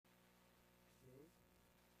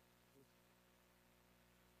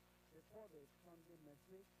a Sunday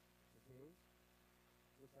message today.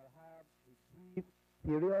 We shall have a brief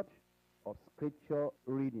period of scripture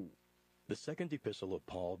reading. The second epistle of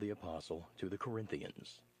Paul the Apostle to the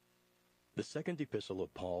Corinthians. The second epistle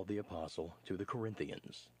of Paul the Apostle to the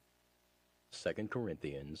Corinthians. 2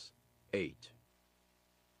 Corinthians 8.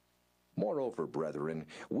 Moreover, brethren,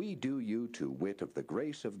 we do you to wit of the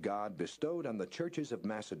grace of God bestowed on the churches of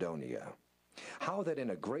Macedonia, how that in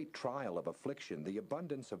a great trial of affliction the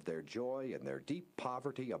abundance of their joy and their deep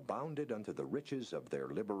poverty abounded unto the riches of their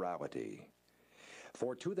liberality.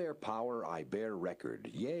 For to their power I bear record,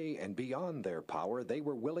 yea, and beyond their power they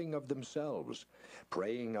were willing of themselves,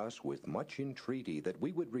 praying us with much entreaty that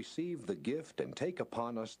we would receive the gift and take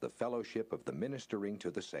upon us the fellowship of the ministering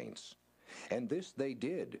to the saints. And this they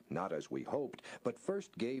did, not as we hoped, but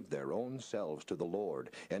first gave their own selves to the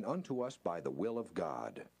Lord, and unto us by the will of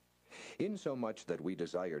God. Insomuch that we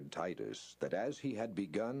desired Titus, that as he had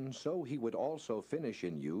begun, so he would also finish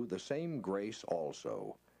in you the same grace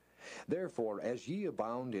also. Therefore, as ye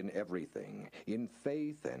abound in everything, in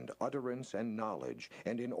faith and utterance and knowledge,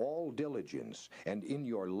 and in all diligence, and in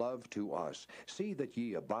your love to us, see that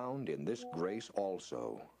ye abound in this grace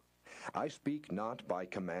also. I speak not by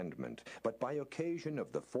commandment, but by occasion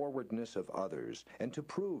of the forwardness of others, and to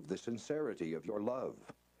prove the sincerity of your love.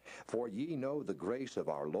 For ye know the grace of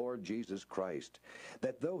our Lord Jesus Christ,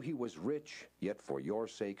 that though he was rich, yet for your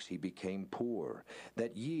sakes he became poor,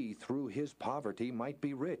 that ye through his poverty might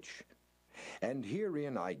be rich. And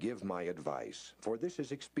herein I give my advice, for this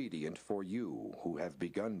is expedient for you, who have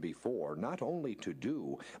begun before, not only to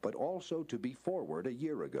do, but also to be forward a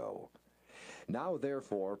year ago. Now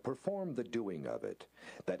therefore perform the doing of it,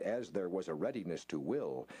 that as there was a readiness to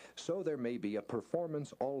will, so there may be a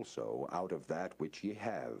performance also out of that which ye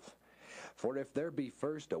have. For if there be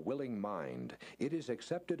first a willing mind, it is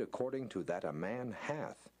accepted according to that a man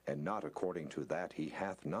hath, and not according to that he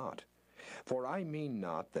hath not. For I mean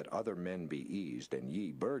not that other men be eased and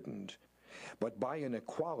ye burdened, but by an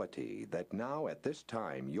equality, that now at this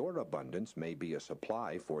time your abundance may be a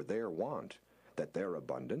supply for their want, that their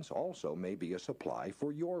abundance also may be a supply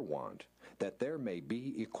for your want, that there may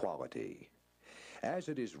be equality. As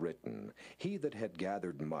it is written, he that had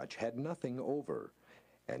gathered much had nothing over,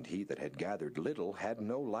 and he that had gathered little had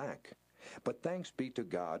no lack. But thanks be to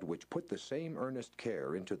God, which put the same earnest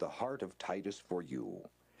care into the heart of Titus for you.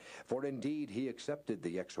 For indeed he accepted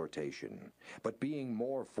the exhortation, but being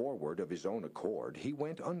more forward of his own accord, he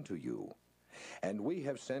went unto you. And we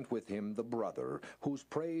have sent with him the brother, whose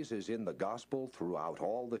praise is in the gospel throughout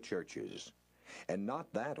all the churches. And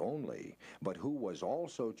not that only, but who was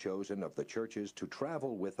also chosen of the churches to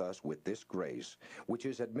travel with us with this grace, which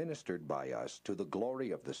is administered by us to the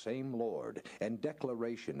glory of the same Lord, and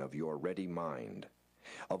declaration of your ready mind.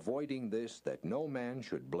 Avoiding this, that no man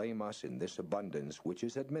should blame us in this abundance which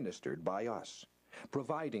is administered by us,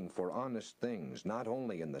 providing for honest things, not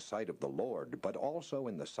only in the sight of the Lord, but also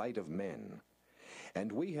in the sight of men.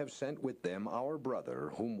 And we have sent with them our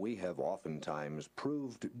brother, whom we have oftentimes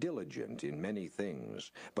proved diligent in many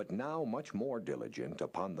things, but now much more diligent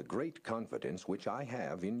upon the great confidence which I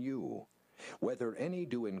have in you. Whether any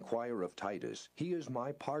do inquire of Titus, he is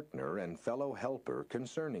my partner and fellow helper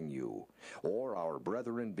concerning you, or our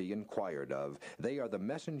brethren be inquired of, they are the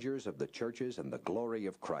messengers of the churches and the glory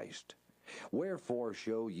of Christ. Wherefore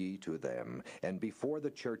show ye to them, and before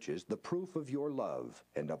the churches, the proof of your love,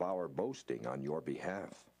 and of our boasting on your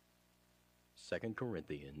behalf. 2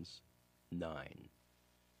 Corinthians 9.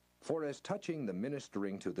 For as touching the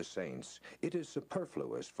ministering to the saints, it is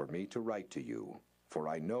superfluous for me to write to you. For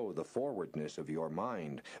I know the forwardness of your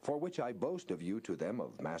mind, for which I boast of you to them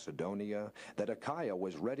of Macedonia, that Achaia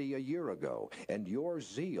was ready a year ago, and your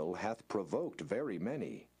zeal hath provoked very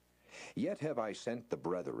many. Yet have I sent the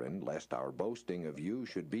brethren, lest our boasting of you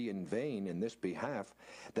should be in vain in this behalf,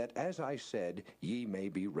 that, as I said, ye may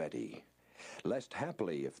be ready. Lest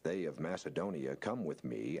haply if they of Macedonia come with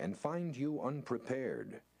me, and find you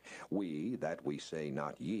unprepared, we, that we say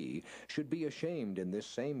not ye, should be ashamed in this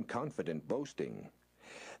same confident boasting.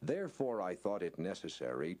 Therefore I thought it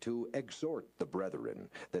necessary to exhort the brethren,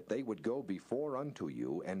 that they would go before unto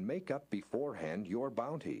you, and make up beforehand your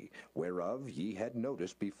bounty, whereof ye had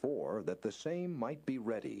notice before, that the same might be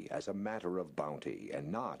ready as a matter of bounty,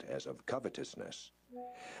 and not as of covetousness.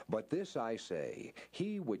 But this I say,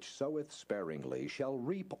 he which soweth sparingly shall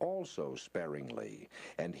reap also sparingly,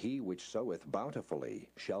 and he which soweth bountifully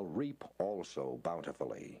shall reap also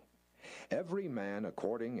bountifully. Every man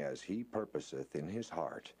according as he purposeth in his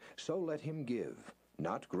heart, so let him give,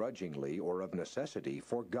 not grudgingly or of necessity,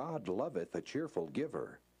 for God loveth a cheerful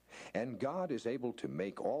giver. And God is able to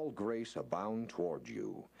make all grace abound toward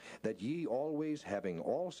you, that ye always having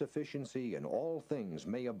all sufficiency in all things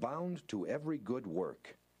may abound to every good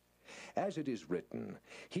work. As it is written,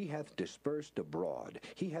 He hath dispersed abroad,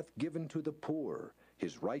 He hath given to the poor,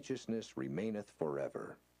 His righteousness remaineth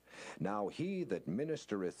forever. Now he that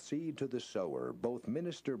ministereth seed to the sower, both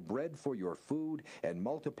minister bread for your food, and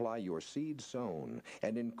multiply your seed sown,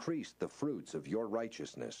 and increase the fruits of your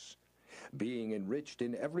righteousness, being enriched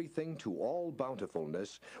in everything to all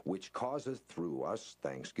bountifulness, which causeth through us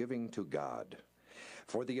thanksgiving to God.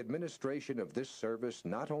 For the administration of this service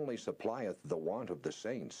not only supplieth the want of the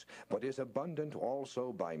saints, but is abundant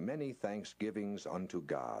also by many thanksgivings unto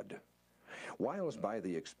God. Whiles by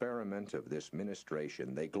the experiment of this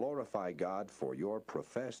ministration they glorify God for your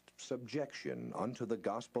professed subjection unto the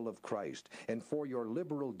gospel of Christ, and for your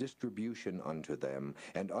liberal distribution unto them,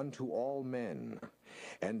 and unto all men,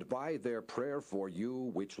 and by their prayer for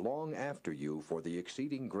you, which long after you for the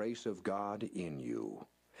exceeding grace of God in you.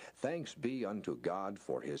 Thanks be unto God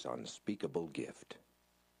for His unspeakable gift.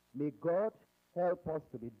 May God help us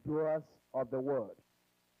to be doers of the word.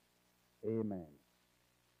 Amen.